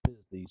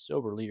the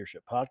Sober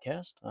Leadership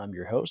Podcast. I'm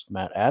your host,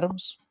 Matt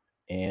Adams,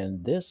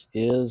 and this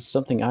is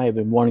something I have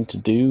been wanting to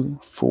do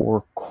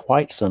for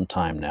quite some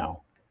time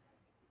now,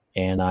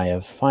 and I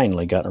have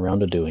finally gotten around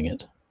to doing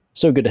it.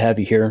 So good to have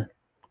you here.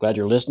 Glad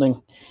you're listening,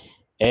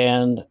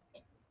 and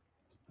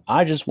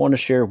I just want to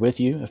share with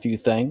you a few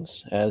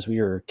things as we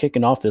are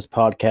kicking off this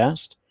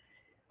podcast.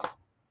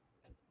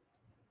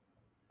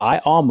 I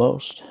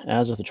almost,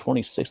 as of the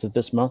 26th of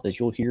this month, as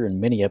you'll hear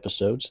in many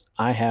episodes,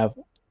 I have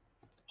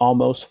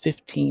almost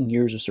 15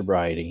 years of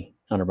sobriety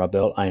under my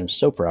belt. I am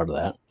so proud of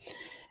that,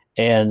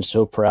 and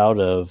so proud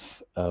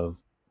of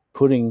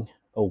putting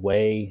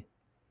away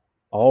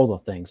all the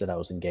things that I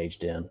was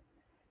engaged in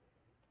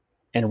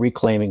and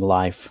reclaiming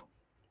life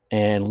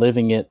and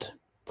living it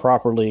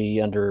properly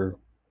under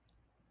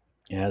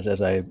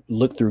as I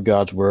look through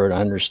God's word. I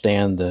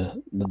understand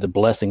the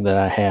blessing that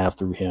I have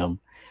through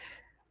him,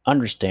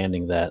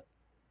 understanding that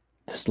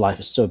this life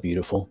is so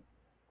beautiful.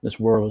 This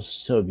world is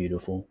so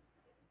beautiful.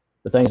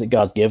 The things that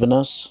God's given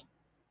us,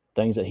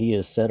 things that he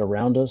has set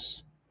around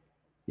us,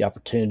 the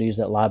opportunities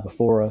that lie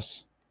before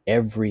us,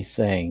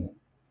 everything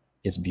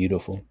is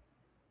beautiful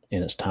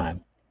in its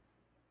time,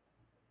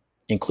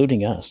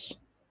 including us.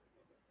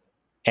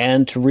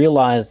 And to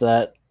realize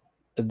that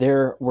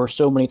there were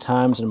so many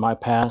times in my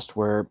past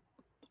where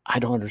I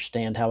don't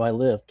understand how I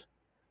lived.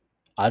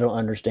 I don't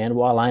understand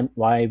why I'm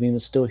even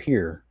still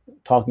here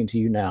talking to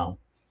you now,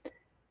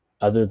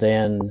 other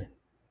than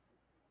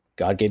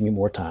God gave me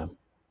more time.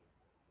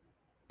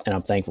 And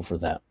I'm thankful for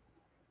that.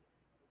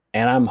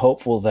 And I'm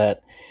hopeful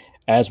that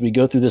as we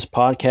go through this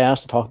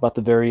podcast to talk about the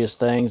various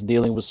things,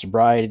 dealing with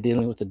sobriety,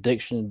 dealing with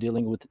addiction,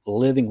 dealing with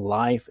living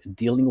life, and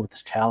dealing with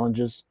its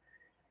challenges,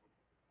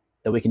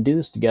 that we can do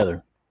this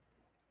together.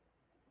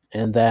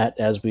 And that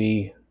as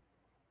we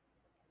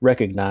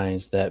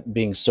recognize that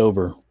being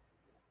sober,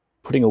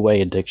 putting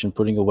away addiction,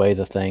 putting away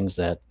the things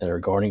that are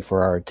guarding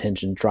for our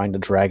attention, trying to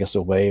drag us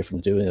away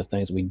from doing the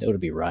things we know to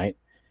be right,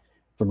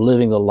 from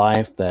living the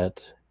life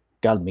that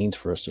God means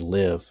for us to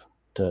live,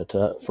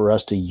 for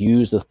us to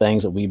use the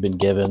things that we've been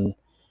given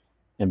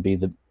and be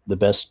the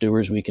best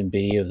stewards we can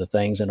be of the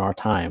things in our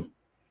time.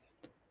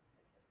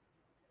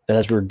 That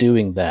as we're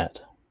doing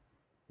that,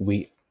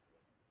 we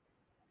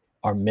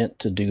are meant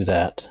to do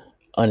that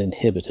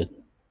uninhibited,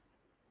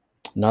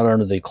 not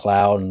under the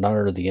cloud and not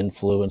under the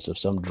influence of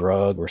some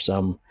drug or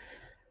something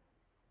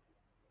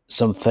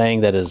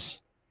that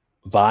is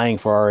vying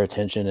for our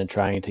attention and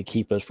trying to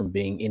keep us from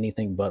being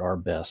anything but our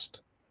best.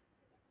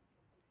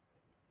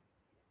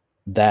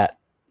 That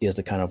is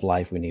the kind of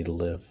life we need to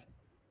live,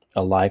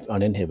 a life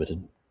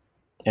uninhibited.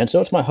 And so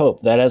it's my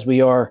hope that as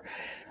we are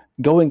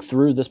going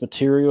through this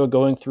material,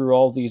 going through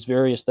all these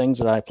various things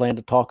that I plan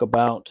to talk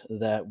about,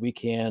 that we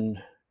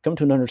can come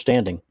to an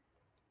understanding.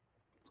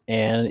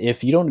 And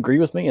if you don't agree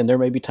with me, and there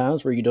may be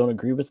times where you don't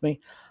agree with me,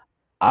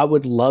 I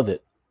would love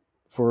it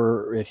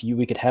for if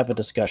we could have a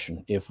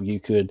discussion. If you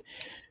could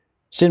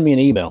send me an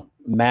email,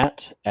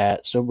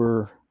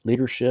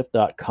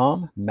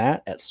 matt@soberleadership.com,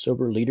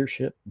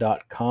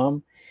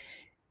 matt@soberleadership.com.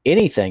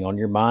 Anything on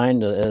your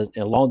mind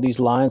along these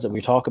lines that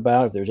we talk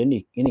about, if there's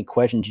any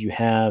questions you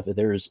have, if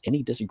there's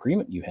any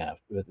disagreement you have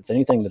with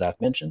anything that I've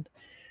mentioned,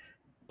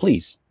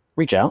 please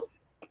reach out.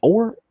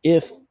 Or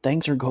if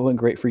things are going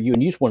great for you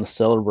and you just want to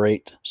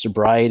celebrate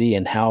sobriety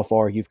and how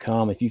far you've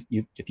come, if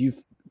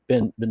you've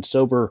been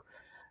sober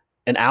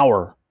an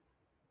hour,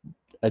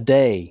 a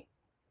day,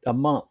 a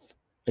month,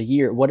 a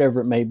year,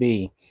 whatever it may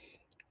be,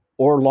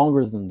 or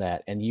longer than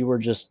that, and you are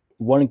just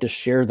wanting to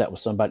share that with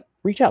somebody,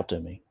 reach out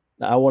to me.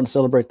 I want to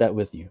celebrate that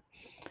with you.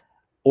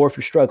 Or if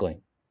you're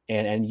struggling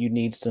and you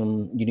need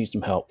some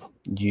help,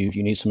 you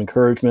need some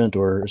encouragement,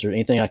 or is there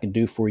anything I can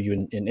do for you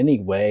in any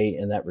way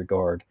in that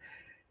regard,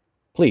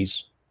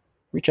 please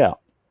reach out.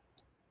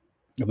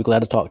 I'll be glad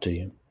to talk to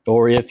you.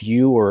 Or if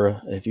you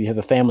have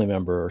a family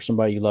member or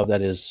somebody you love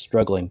that is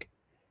struggling,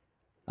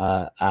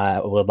 I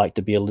would like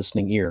to be a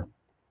listening ear.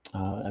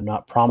 I'm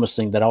not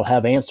promising that I'll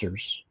have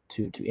answers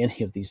to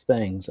any of these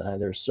things.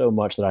 There's so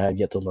much that I have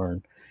yet to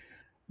learn.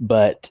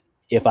 But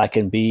if I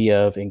can be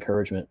of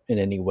encouragement in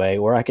any way,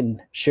 or I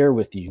can share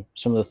with you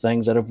some of the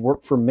things that have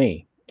worked for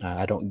me,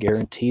 I don't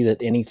guarantee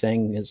that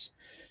anything is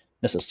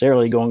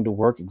necessarily going to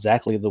work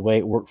exactly the way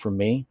it worked for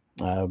me.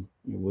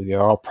 We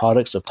are all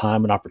products of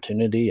time and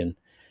opportunity and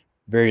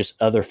various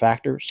other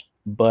factors,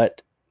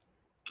 but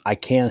I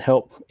can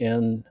help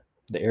in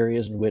the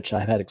areas in which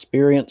I've had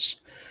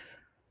experience,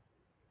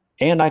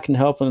 and I can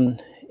help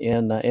in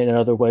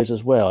other ways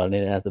as well. And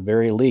at the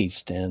very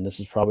least, and this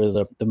is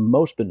probably the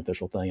most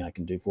beneficial thing I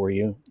can do for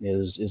you,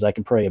 is I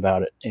can pray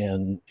about it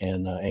and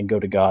go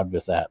to God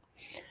with that.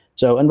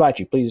 So I invite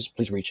you, please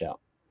reach out.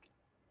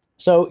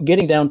 So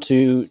getting down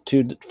to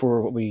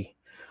for what we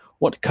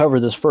want to cover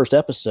this first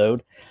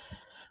episode,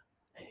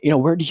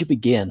 where do you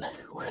begin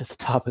with a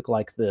topic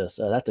like this?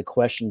 That's a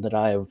question that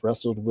I have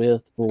wrestled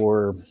with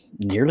for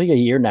nearly a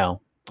year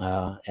now,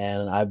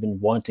 and I've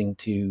been wanting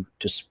to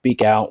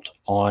speak out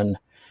on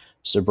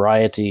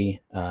sobriety,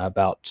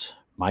 about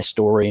my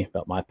story,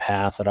 about my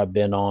path that I've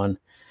been on,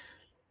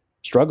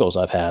 struggles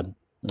I've had.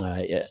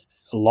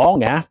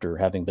 long after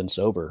having been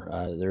sober,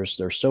 there's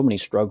so many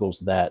struggles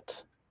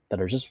that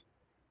are just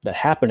that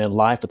happen in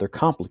life, but they're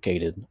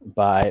complicated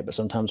by but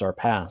sometimes our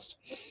past.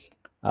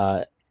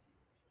 Uh,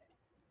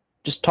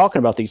 just talking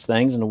about these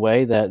things in a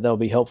way that they'll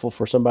be helpful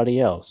for somebody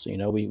else. You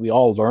know, we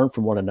all learn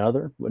from one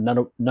another.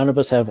 None of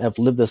us have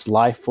lived this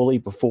life fully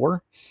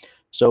before,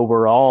 so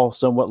we're all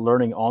somewhat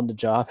learning on the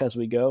job as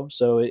we go.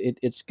 So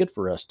it's good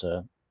for us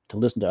to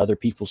listen to other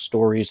people's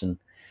stories, and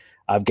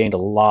I've gained a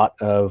lot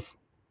of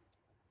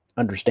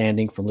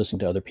understanding from listening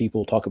to other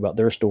people talk about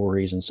their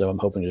stories, and so I'm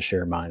hoping to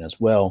share mine as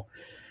well,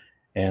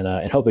 and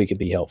hopefully it could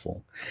be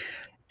helpful.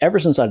 Ever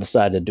since I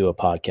decided to do a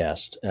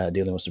podcast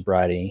dealing with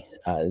sobriety,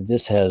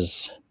 this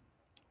has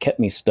kept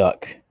me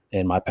stuck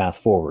in my path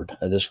forward.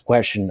 This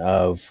question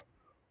of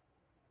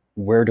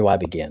where do I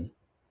begin?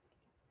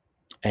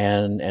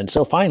 And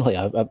so finally,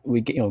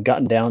 we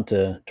gotten down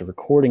to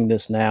recording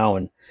this now,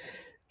 and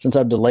since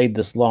I've delayed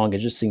this long, it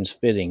just seems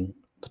fitting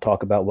to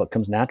talk about what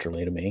comes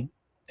naturally to me,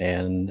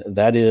 and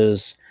that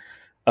is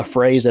a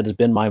phrase that has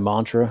been my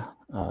mantra,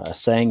 a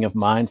saying of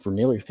mine for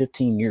nearly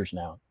 15 years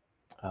now,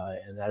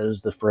 and that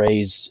is the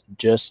phrase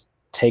 "just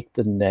take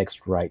the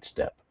next right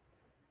step."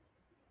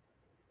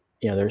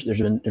 You know, there's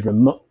been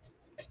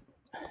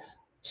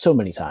so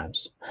many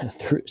times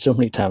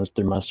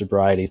through my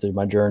sobriety, through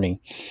my journey,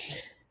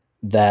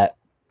 that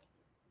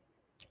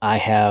I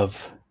have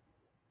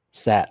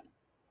sat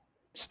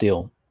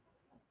still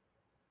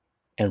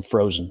and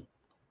frozen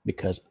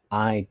because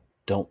I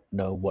don't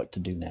know what to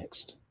do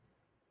next.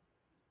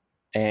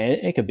 And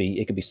it could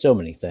be so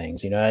many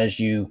things. You know, as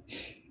you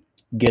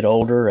get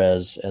older,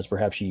 as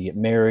perhaps you get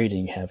married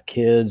and you have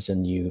kids,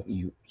 and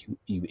you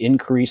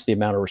increase the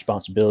amount of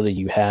responsibility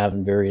you have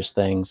in various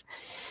things,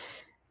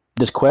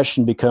 this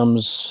question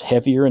becomes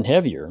heavier and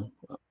heavier.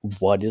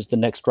 What is the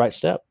next right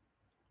step?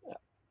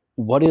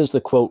 What is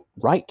the quote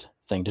right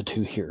thing to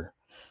do here?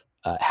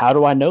 How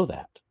do I know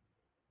that?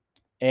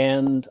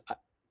 And I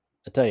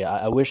tell you,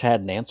 I wish I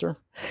had an answer,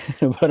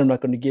 but I'm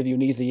not going to give you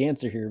an easy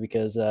answer here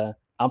because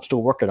I'm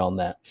still working on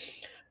that.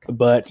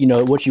 But you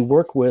know, what you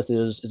work with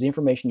is the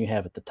information you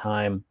have at the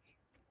time,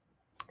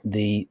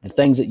 the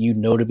things that you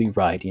know to be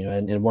right. You know,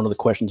 and one of the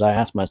questions I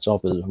ask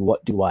myself is,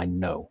 what do I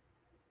know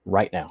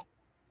right now?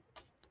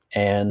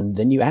 And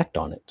then you act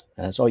on it.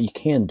 And that's all you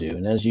can do.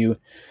 And as you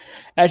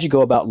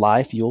go about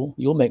life, you'll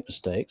make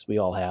mistakes. We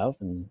all have,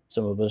 and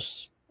some of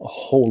us a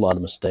whole lot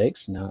of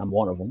mistakes. Now I'm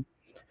one of them.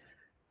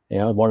 You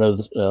know, one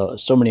of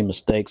so many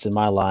mistakes in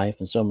my life,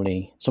 and so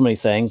many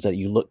things that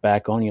you look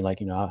back on, you're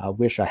like, I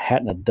wish I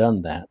hadn't have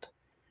done that.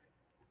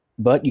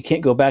 But you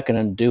can't go back and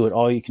undo it.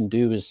 All you can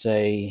do is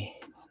say,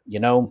 you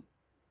know,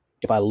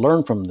 if I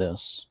learn from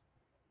this,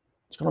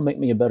 it's going to make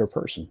me a better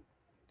person,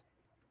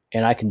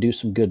 and I can do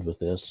some good with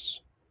this.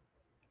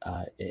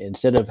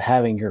 Instead of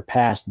having your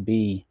past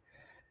be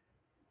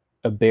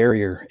a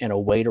barrier and a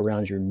weight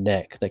around your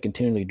neck that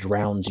continually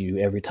drowns you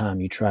every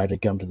time you try to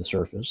come to the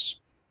surface,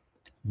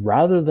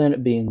 rather than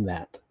it being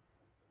that,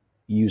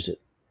 use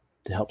it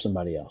to help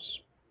somebody else.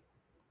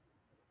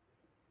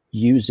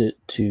 Use it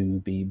to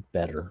be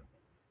better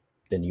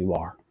than you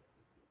are.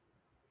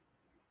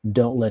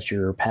 Don't let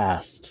your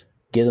past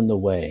get in the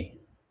way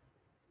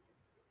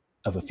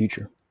of a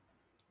future.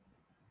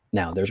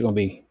 Now, there's going to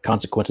be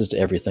consequences to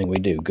everything we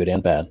do, good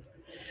and bad.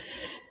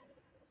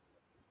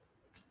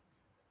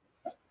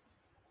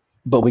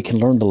 But we can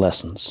learn the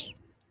lessons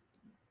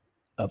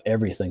of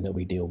everything that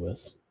we deal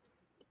with.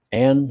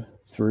 And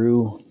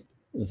through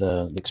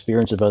the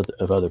experience of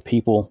other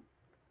people,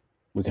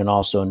 we can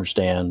also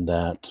understand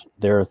that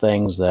there are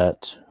things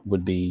that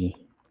would be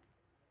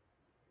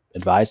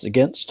advised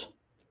against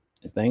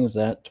and things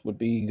that would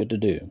be good to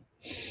do.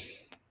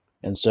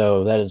 And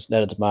so that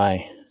is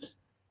my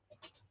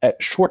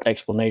short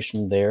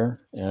explanation there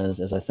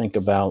as I think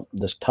about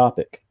this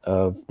topic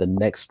of the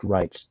next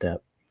right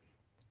step.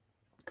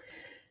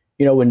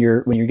 You know, when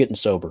you're getting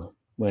sober,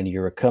 when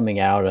you're coming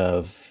out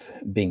of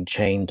being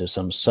chained to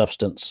some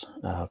substance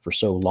for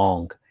so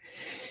long,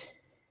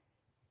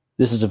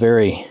 this is a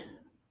very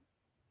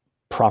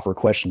proper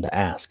question to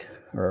ask,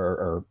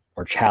 or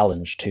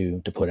challenge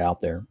to put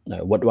out there.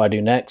 What do I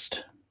do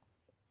next?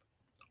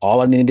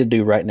 All I need to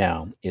do right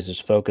now is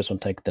just focus on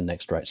taking the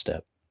next right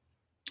step,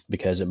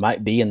 because it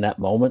might be in that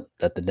moment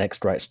that the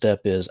next right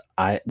step is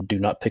I do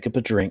not pick up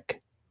a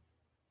drink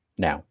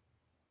now.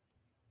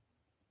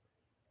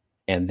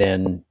 And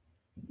then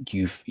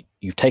you've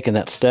taken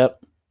that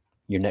step,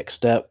 your next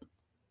step,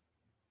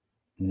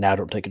 now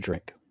don't take a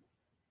drink.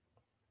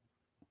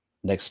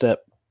 Next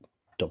step,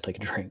 don't take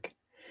a drink.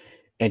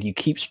 And you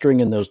keep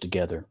stringing those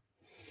together.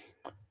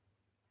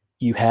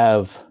 You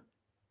have,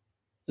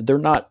 they're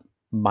not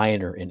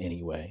minor in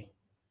any way,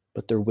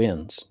 but they're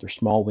wins. They're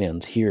small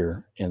wins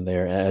here and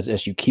there.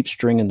 As you keep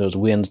stringing those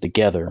wins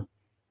together,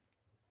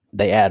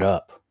 they add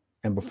up.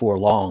 And before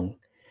long,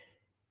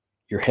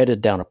 you're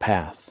headed down a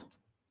path.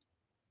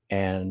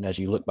 And as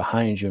you look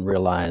behind you and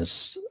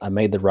realize, I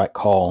made the right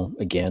call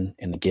again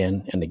and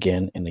again and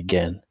again and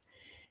again,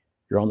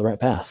 you're on the right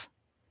path.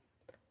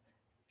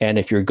 And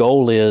if your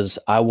goal is,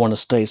 I want to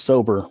stay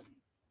sober,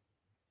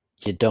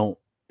 you don't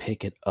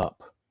pick it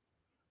up.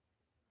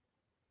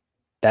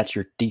 That's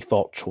your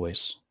default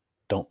choice.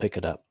 Don't pick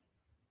it up.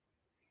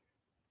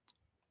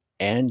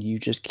 And you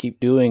just keep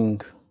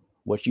doing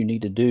what you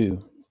need to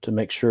do to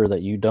make sure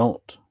that you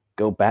don't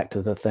go back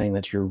to the thing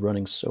that you're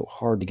running so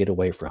hard to get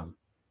away from.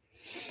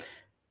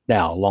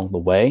 Now, along the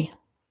way,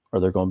 are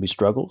there going to be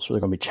struggles? Are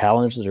there going to be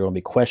challenges? Are there going to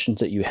be questions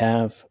that you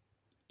have?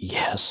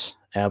 Yes,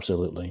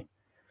 absolutely.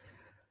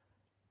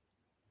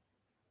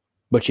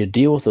 But you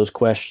deal with those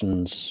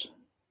questions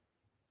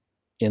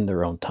in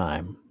their own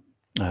time.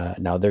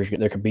 Now, there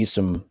could be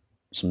some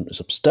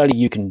study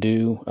you can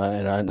do,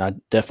 and I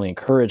definitely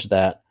encourage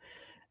that.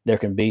 There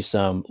can be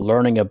some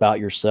learning about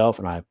yourself,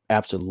 and I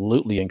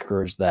absolutely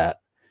encourage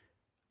that.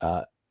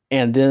 Uh,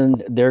 and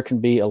then there can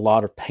be a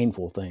lot of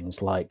painful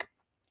things like,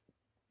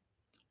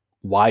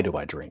 why do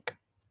I drink?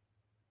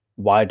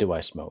 Why do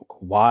I smoke?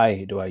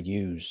 Why do I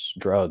use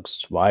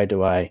drugs? Why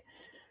do I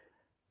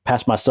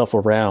pass myself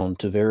around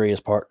to various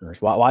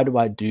partners? Why do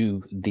I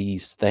do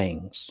these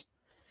things?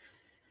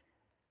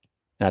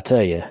 And I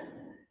tell you,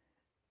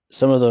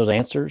 some of those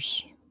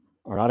answers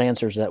are not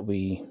answers that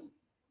we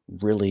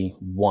really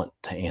want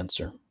to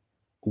answer.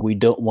 We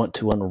don't want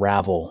to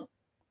unravel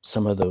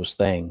some of those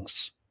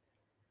things.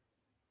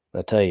 But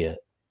I tell you,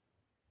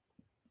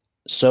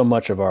 so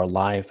much of our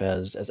life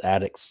as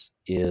addicts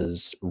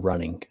is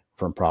running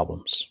from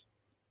problems.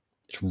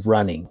 It's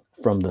running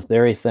from the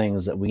very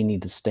things that we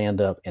need to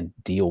stand up and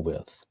deal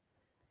with.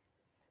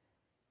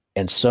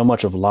 And so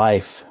much of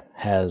life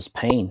has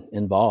pain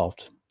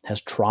involved,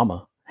 has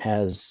trauma,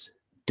 has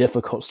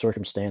difficult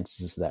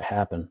circumstances that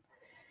happen.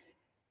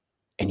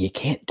 And you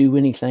can't do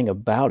anything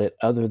about it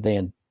other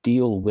than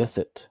deal with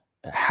it.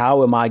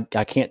 How am I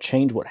can't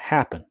change what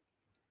happened.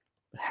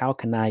 How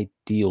can I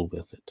deal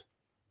with it?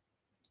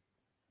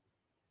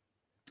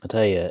 I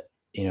tell you,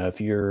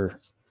 if you're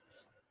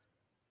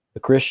a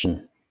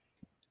Christian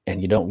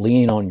and you don't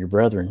lean on your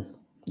brethren,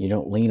 you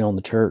don't lean on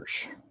the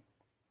church,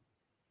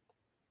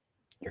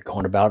 you're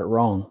going about it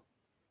wrong.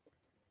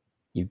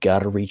 You've got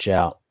to reach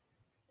out.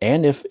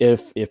 And if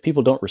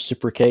people don't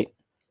reciprocate,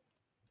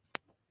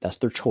 that's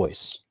their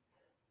choice.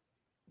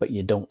 But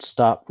you don't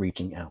stop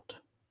reaching out.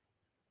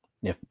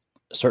 If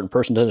a certain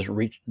person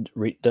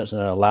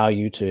doesn't allow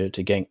you to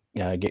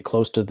get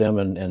close to them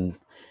and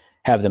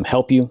have them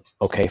help you,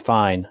 okay,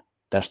 fine.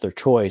 That's their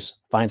choice.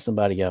 Find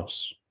somebody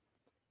else.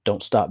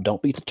 Don't stop.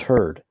 Don't be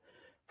deterred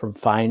from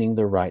finding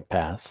the right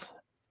path.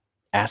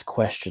 Ask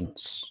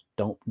questions.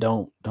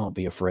 Don't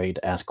be afraid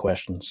to ask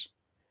questions.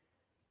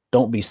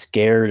 Don't be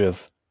scared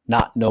of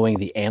not knowing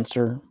the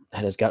answer.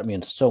 That has gotten me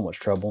in so much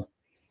trouble.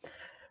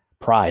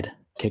 Pride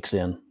kicks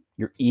in.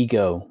 Your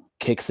ego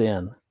kicks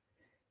in.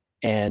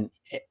 And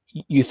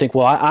you think,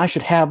 well, I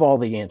should have all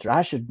the answers.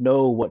 I should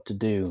know what to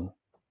do.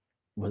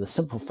 Well, the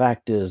simple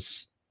fact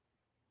is,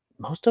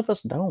 most of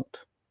us don't.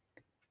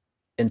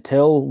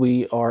 Until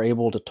we are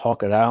able to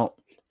talk it out,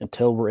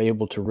 until we're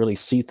able to really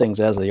see things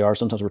as they are.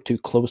 Sometimes we're too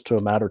close to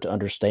a matter to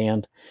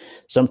understand.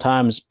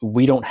 Sometimes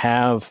we don't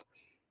have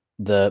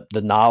the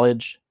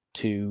knowledge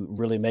to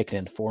really make an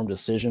informed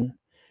decision.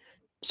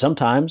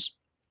 Sometimes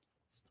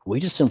we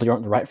just simply aren't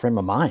in the right frame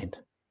of mind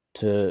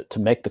to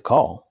make the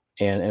call.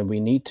 And we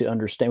need to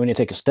understand, we need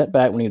to take a step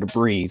back, we need to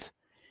breathe,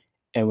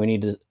 and we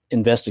need to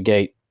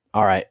investigate,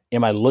 all right,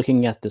 am I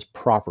looking at this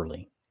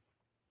properly?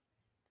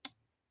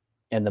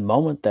 And the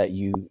moment that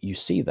you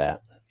see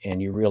that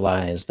and you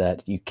realize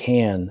that you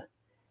can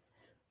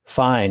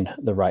find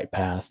the right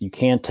path, you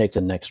can take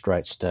the next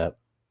right step,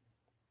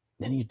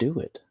 then you do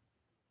it.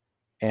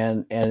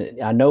 And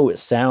I know it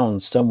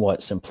sounds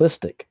somewhat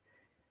simplistic.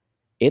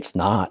 It's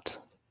not.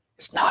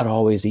 It's not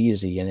always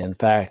easy, and in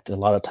fact, a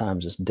lot of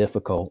times it's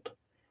difficult.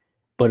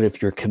 But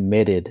if you're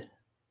committed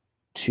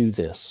to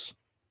this,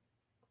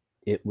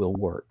 it will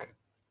work.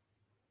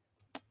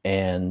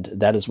 And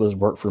that is what has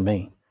worked for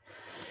me.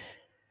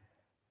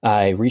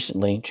 I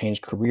recently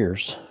changed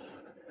careers.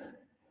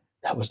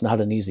 That was not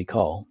an easy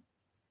call.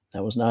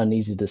 That was not an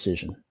easy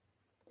decision.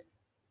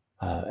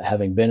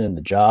 Having been in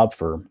the job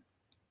for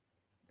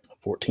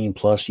 14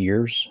 plus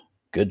years,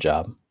 good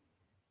job,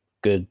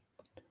 good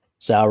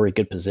salary,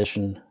 good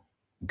position,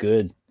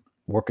 good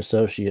work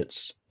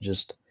associates,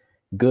 just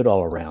good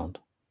all around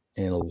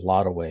in a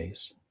lot of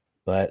ways.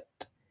 But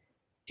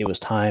it was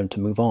time to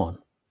move on.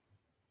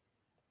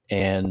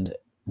 And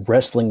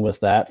wrestling with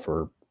that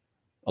for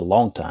a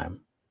long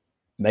time,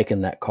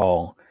 making that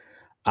call,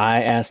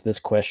 I asked this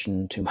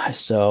question to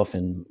myself,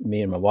 and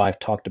me and my wife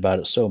talked about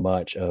it so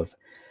much of,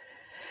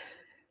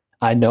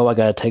 I know I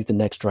got to take the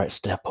next right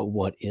step, but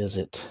what is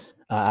it?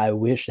 I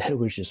wish that it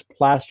was just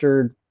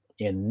plastered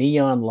in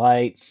neon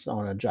lights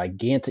on a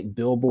gigantic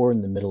billboard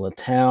in the middle of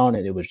town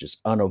and it was just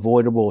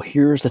unavoidable.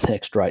 Here's the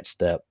next right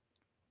step.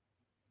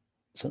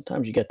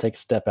 Sometimes you got to take a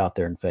step out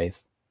there in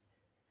faith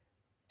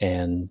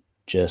and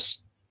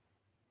just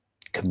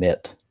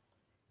commit.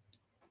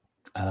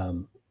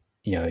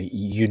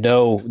 You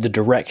know the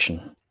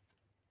direction,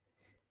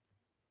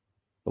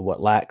 but what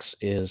lacks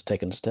is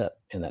taking a step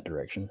in that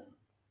direction.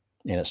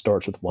 And it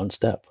starts with one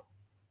step.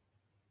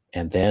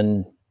 And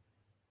then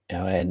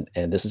And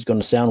this is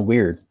going to sound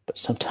weird, but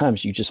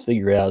sometimes you just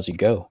figure it out as you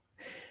go.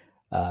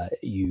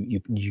 You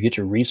get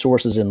your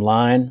resources in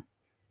line,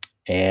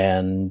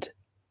 and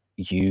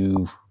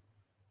you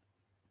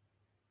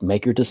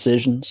make your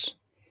decisions,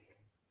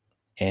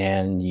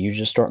 and you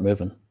just start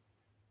moving.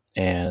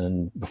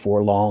 And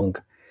before long,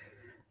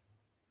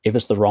 if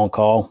it's the wrong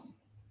call,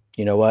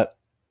 you know what?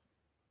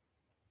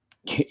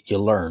 You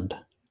learned.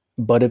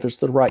 But if it's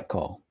the right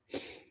call,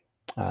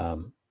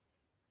 um,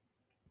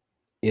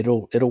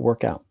 it'll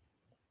work out.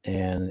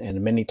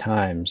 And many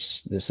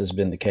times this has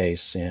been the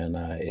case, and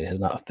it has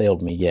not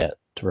failed me yet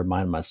to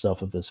remind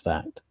myself of this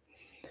fact.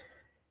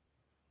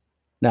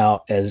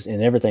 Now, as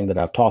in everything that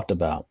I've talked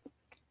about,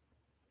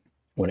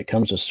 when it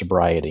comes to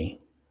sobriety,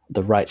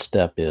 the right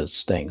step is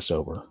staying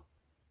sober.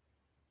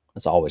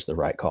 That's always the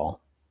right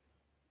call.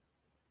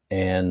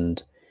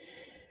 And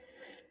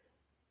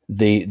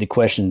the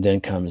question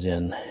then comes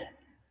in,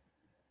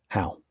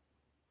 how?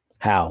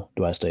 How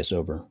do I stay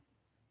sober?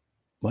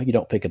 Well, you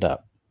don't pick it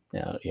up.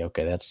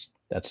 Okay,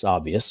 that's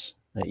obvious.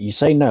 You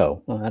say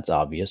no. Well, that's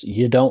obvious.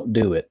 You don't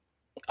do it.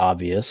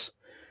 Obvious.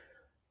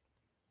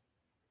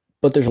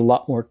 But there's a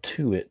lot more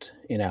to it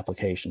in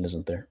application,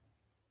 isn't there?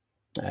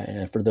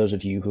 And for those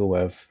of you who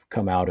have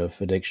come out of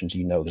addictions,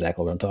 you know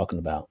exactly what I'm talking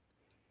about.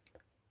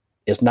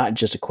 It's not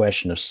just a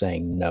question of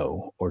saying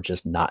no or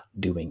just not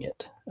doing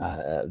it.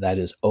 That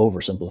is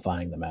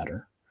oversimplifying the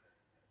matter.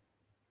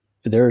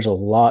 There's a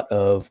lot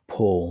of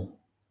pull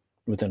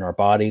within our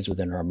bodies,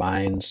 within our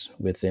minds,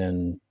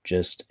 within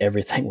just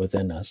everything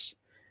within us,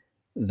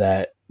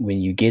 that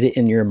when you get it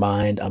in your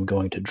mind, I'm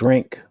going to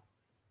drink,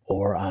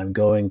 or I'm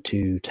going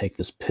to take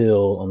this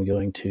pill, I'm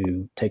going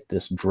to take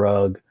this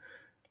drug,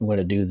 I'm going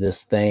to do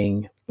this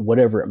thing,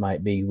 whatever it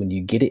might be, when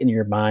you get it in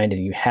your mind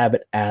and you have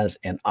it as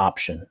an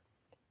option,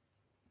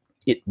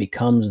 it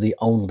becomes the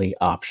only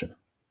option.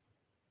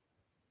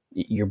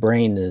 Your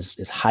brain is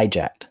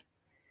hijacked,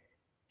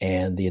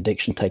 and the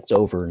addiction takes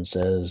over and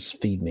says,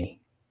 feed me.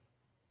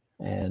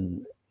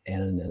 And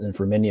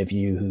for many of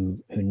you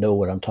who know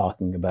what I'm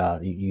talking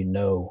about, you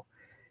know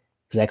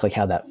exactly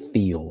how that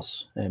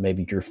feels, and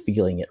maybe you're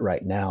feeling it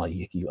right now.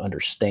 You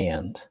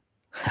understand,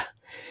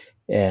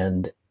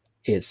 and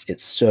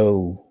it's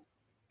so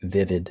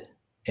vivid,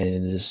 and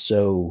it is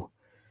so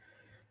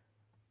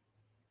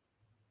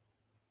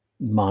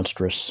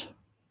monstrous.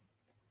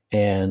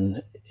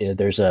 And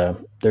there's a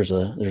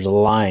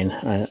line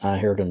I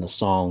heard in a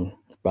song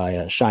by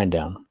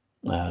Shinedown,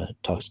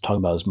 talking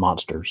about his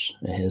monsters.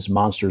 And his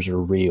monsters are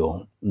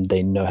real.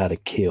 They know how to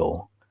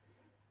kill.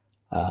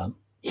 Um,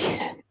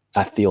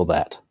 I feel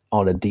that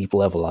on a deep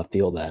level. I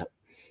feel that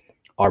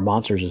our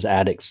monsters as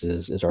addicts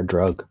is our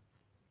drug.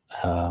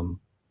 Um,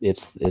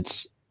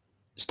 it's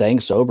staying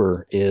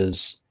sober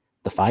is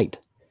the fight,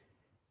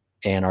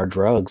 and our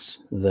drugs,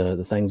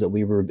 the things that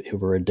we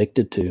were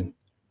addicted to.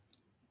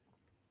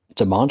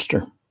 It's a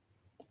monster,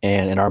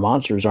 and our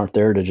monsters aren't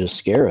there to just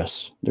scare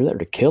us. They're there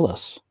to kill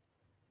us,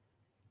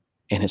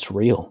 and it's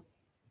real.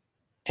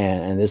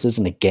 And this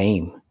isn't a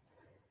game.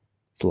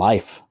 It's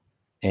life,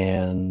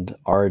 and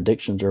our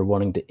addictions are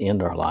wanting to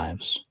end our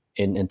lives.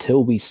 And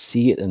until we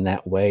see it in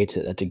that way,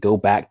 to go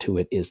back to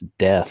it is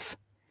death.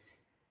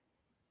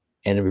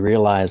 And we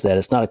realize that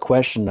it's not a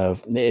question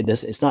of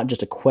it's not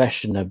just a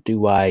question of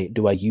do I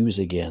use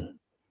again.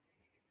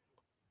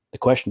 The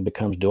question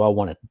becomes, do I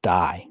want to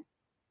die?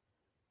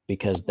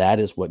 Because that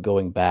is what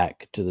going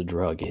back to the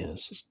drug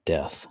is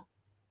death.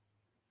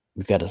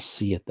 We've got to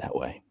see it that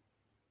way.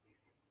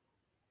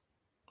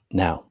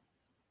 Now,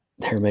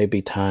 there may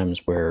be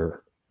times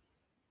where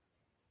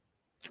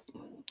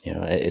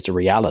it's a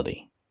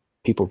reality.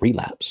 People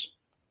relapse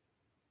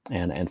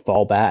and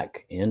fall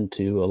back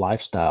into a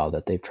lifestyle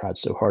that they've tried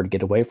so hard to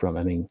get away from.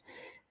 I mean,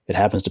 it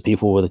happens to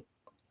people with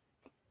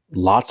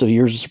lots of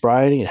years of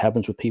sobriety. It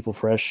happens with people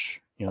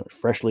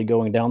freshly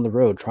going down the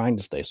road trying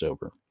to stay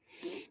sober.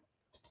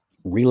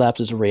 Relapse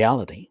is a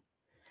reality,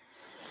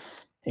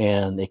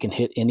 and it can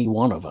hit any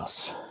one of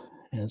us.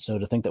 And so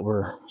to think that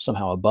we're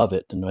somehow above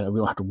it and we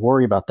don't have to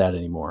worry about that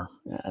anymore,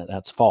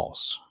 that's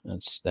false.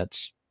 That's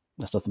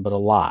nothing but a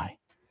lie.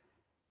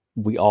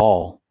 We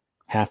all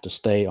have to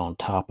stay on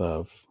top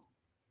of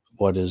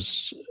what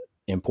is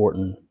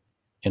important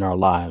in our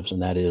lives,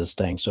 and that is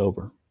staying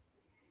sober.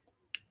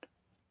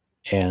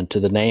 And to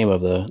the name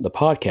of the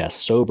podcast,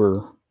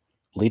 Sober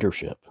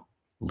Leadership,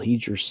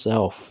 lead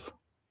yourself.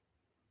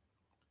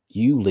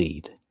 You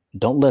lead.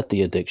 Don't let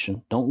the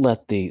addiction, don't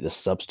let the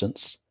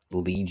substance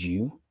lead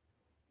you.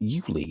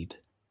 You lead.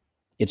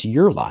 It's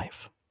your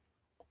life.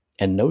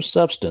 And no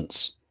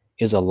substance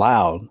is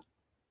allowed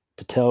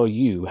to tell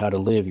you how to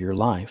live your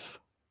life.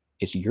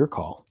 It's your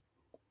call.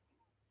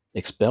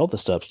 Expel the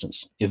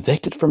substance,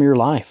 evict it from your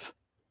life,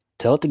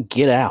 tell it to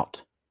get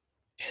out.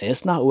 And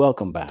it's not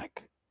welcome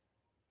back.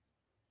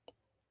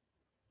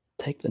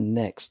 Take the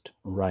next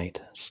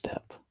right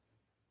step,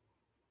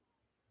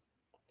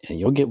 and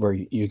you'll get where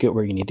you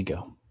need to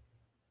go.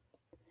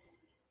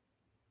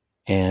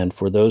 And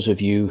for those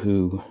of you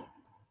who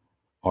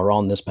are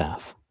on this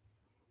path,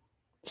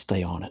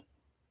 stay on it.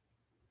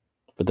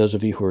 For those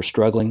of you who are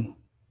struggling,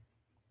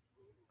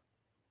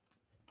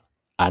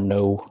 I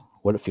know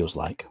what it feels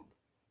like.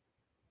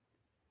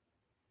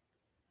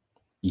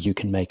 You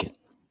can make it.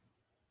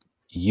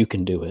 You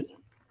can do it.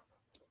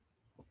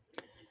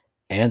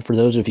 And for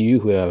those of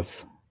you who have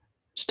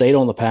stayed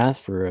on the path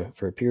for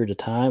a period of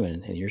time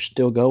and you're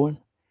still going,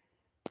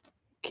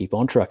 keep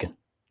on trucking.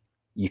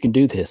 You can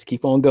do this.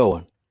 Keep on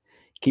going.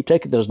 Keep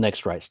taking those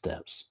next right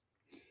steps.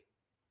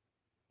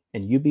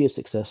 And you be a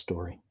success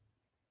story.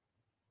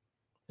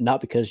 Not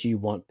because you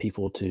want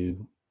people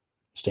to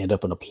stand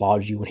up and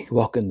applaud you when you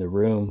walk in the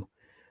room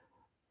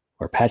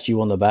or pat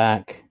you on the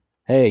back.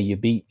 Hey, you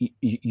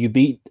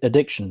beat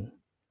addiction.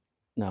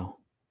 No.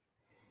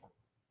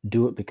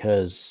 Do it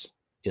because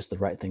it's the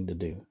right thing to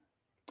do.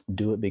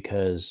 Do it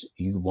because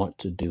you want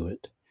to do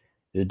it.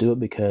 Do it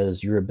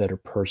because you're a better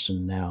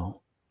person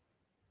now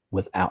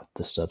without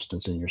the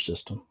substance in your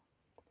system.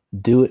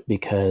 Do it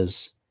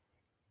because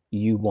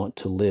you want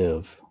to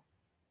live.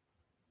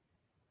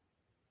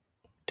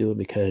 Do it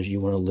because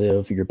you want to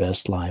live your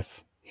best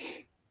life.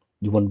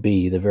 You want to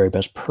be the very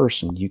best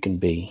person you can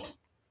be.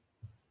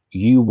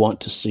 You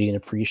want to see and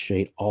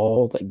appreciate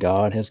all that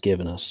God has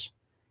given us,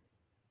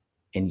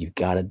 and you've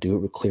got to do it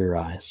with clear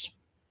eyes.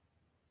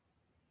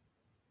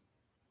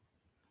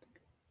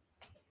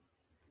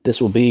 This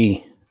will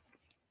be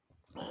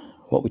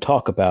what we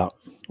talk about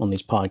on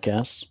these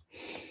podcasts.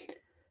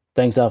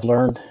 Things I've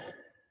learned,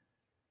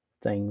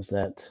 things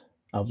that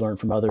I've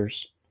learned from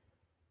others,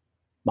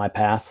 my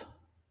path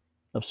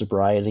of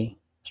sobriety,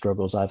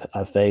 struggles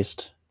I've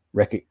faced,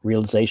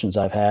 realizations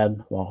I've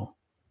had while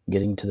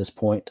getting to this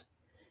point,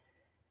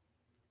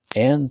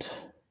 and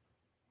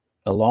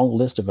a long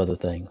list of other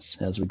things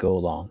as we go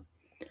along.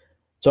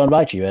 So I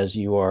invite you, as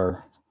you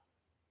are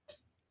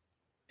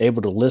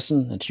able to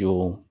listen, that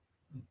you'll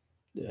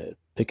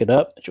pick it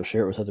up, that you'll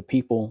share it with other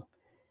people,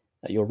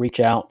 that you'll reach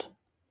out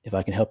if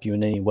I can help you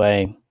in any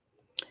way,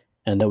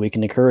 and that we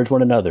can encourage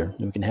one another.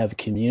 We can have a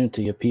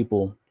community of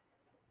people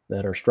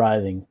that are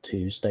striving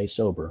to stay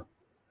sober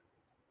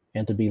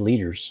and to be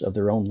leaders of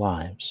their own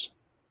lives,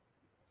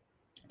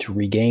 to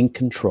regain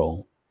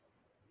control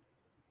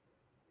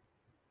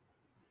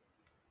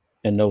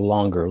and no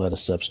longer let a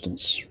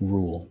substance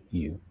rule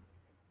you.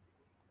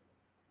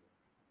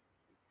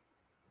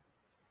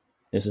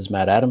 This is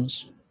Matt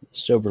Adams,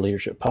 Sober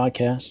Leadership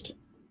Podcast.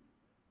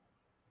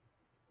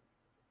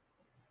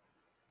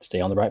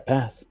 Stay on the right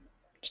path.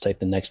 Just take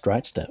the next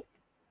right step.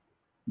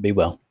 Be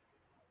well.